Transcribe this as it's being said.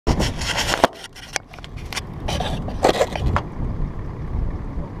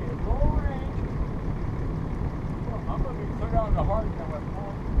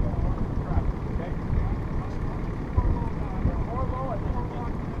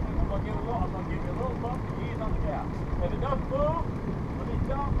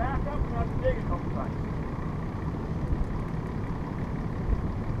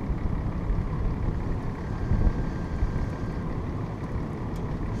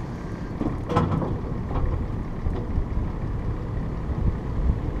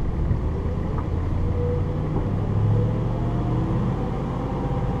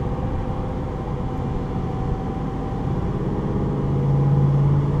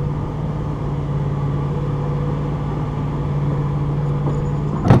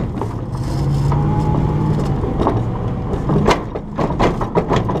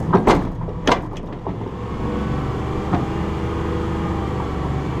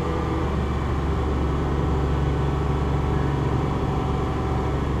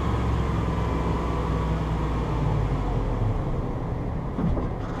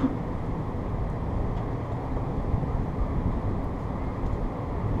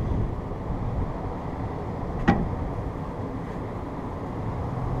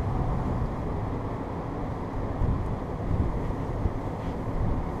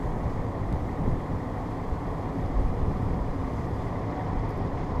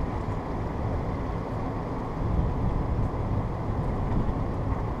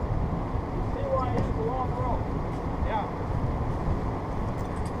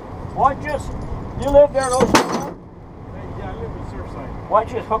You live there in Ocean? Yeah, I live in Surfside. Why don't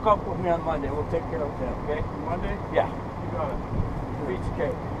you just hook up with me on Monday? We'll take care of that, okay? Monday? Yeah. You got it. Beach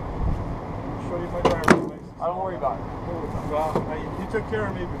cake. I'll show you my driver's license. I don't worry about it. Well, you took care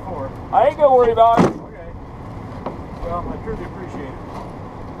of me before. I ain't gonna worry about it. Okay. Well, I truly appreciate it.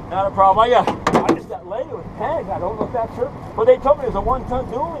 Not a problem. I just got laid with tag. I don't know if that's her. But they told me it was a 1-ton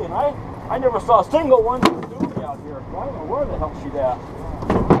dually, and I never saw a single 1-ton dually out here. I don't know where the hell she's at.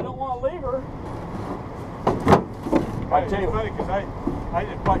 I don't want to leave her. I tell you. It's funny because I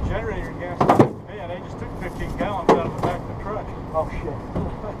just bought generator gas today, and I just took 15 gallons out of the back of the truck. Oh shit.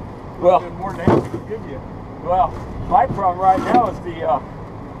 Well, more than happy to give you. Well, my problem right now is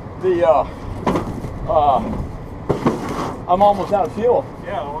I'm almost out of fuel.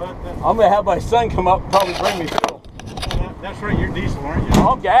 Yeah, well, I'm gonna have my son come up and probably bring me fuel. Well, that's right, you're diesel, aren't you?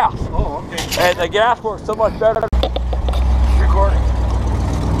 Oh, gas. Oh, okay. And the gas works so much better. Recording.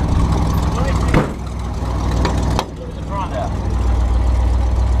 Let me see. What's wrong now?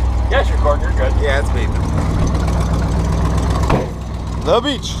 Yes, recording. You're good. Yeah, it's me. The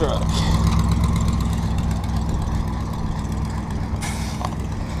beach truck.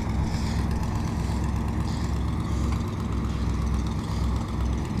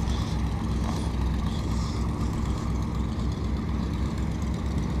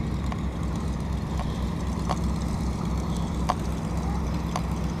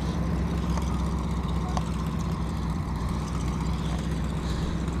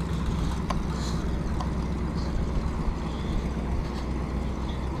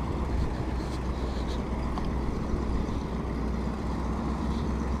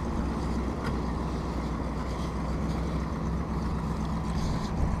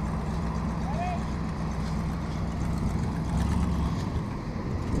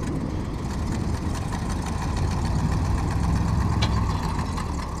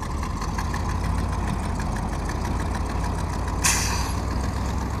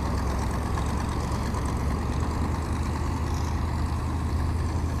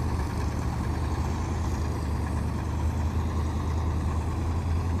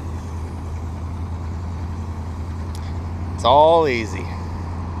 It's all easy.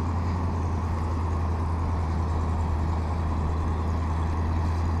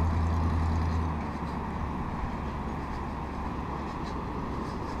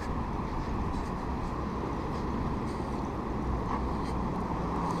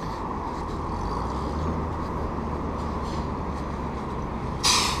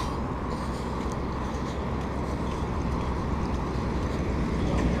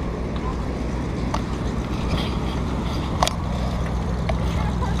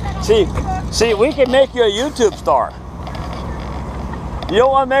 See, we can make you a YouTube star. You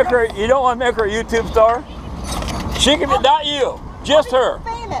don't want to make her. You don't want to make her a YouTube star. She can be, not you, just her.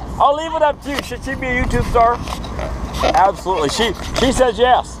 Famous. I'll leave it up to you. Should she be a YouTube star? Absolutely. She says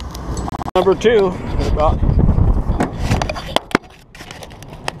yes. Number 2. About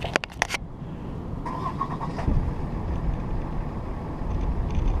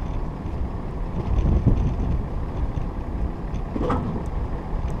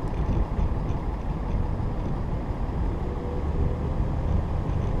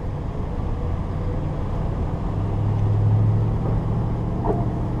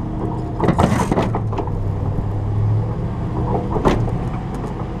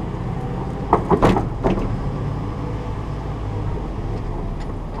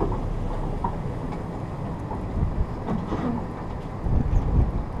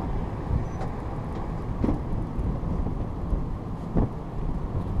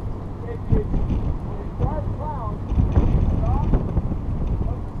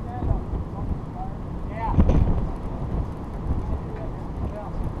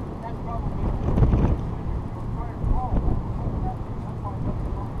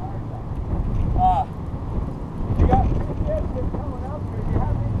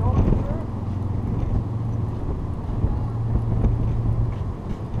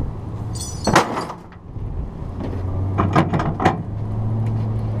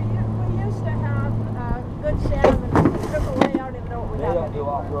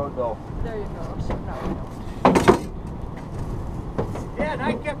off-road though. There you go. So, no. Yeah, and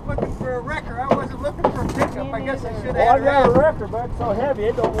I kept looking for a wrecker. I wasn't looking for a pickup. I guess I should have Well, I had got a wrecker, but it's so heavy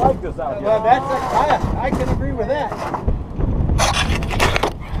it don't like this out here. Well, I can agree with that.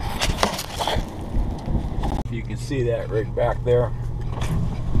 You can see that rig back there.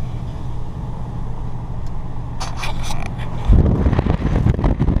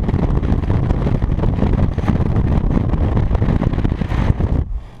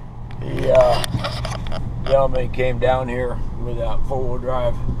 The gentleman came down here with that four-wheel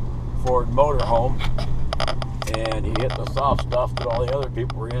drive Ford motorhome, and he hit the soft stuff that all the other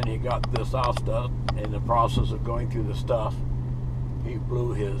people were in. He got the soft stuff. In the process of going through the stuff, he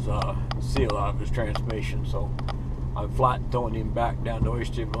blew his seal out of his transmission. So I'm flat towing him back down to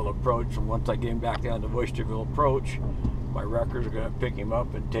Oysterville Approach, and once I get him back down to Oysterville Approach, my wreckers are going to pick him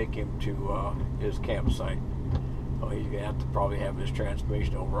up and take him to his campsite. So he's going to have to probably have his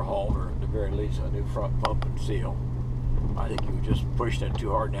transmission overhauled, or at the very least a new front pump and seal. I think he was just pushing it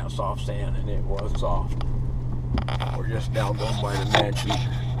too hard in that soft sand, and it was soft. We're just now going by the mansion.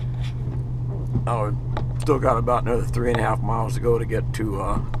 Oh, still got about another 3.5 miles to go to get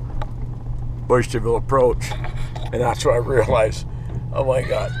to Oysterville Approach, and that's when I realized, oh my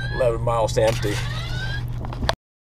God, 11 miles to empty.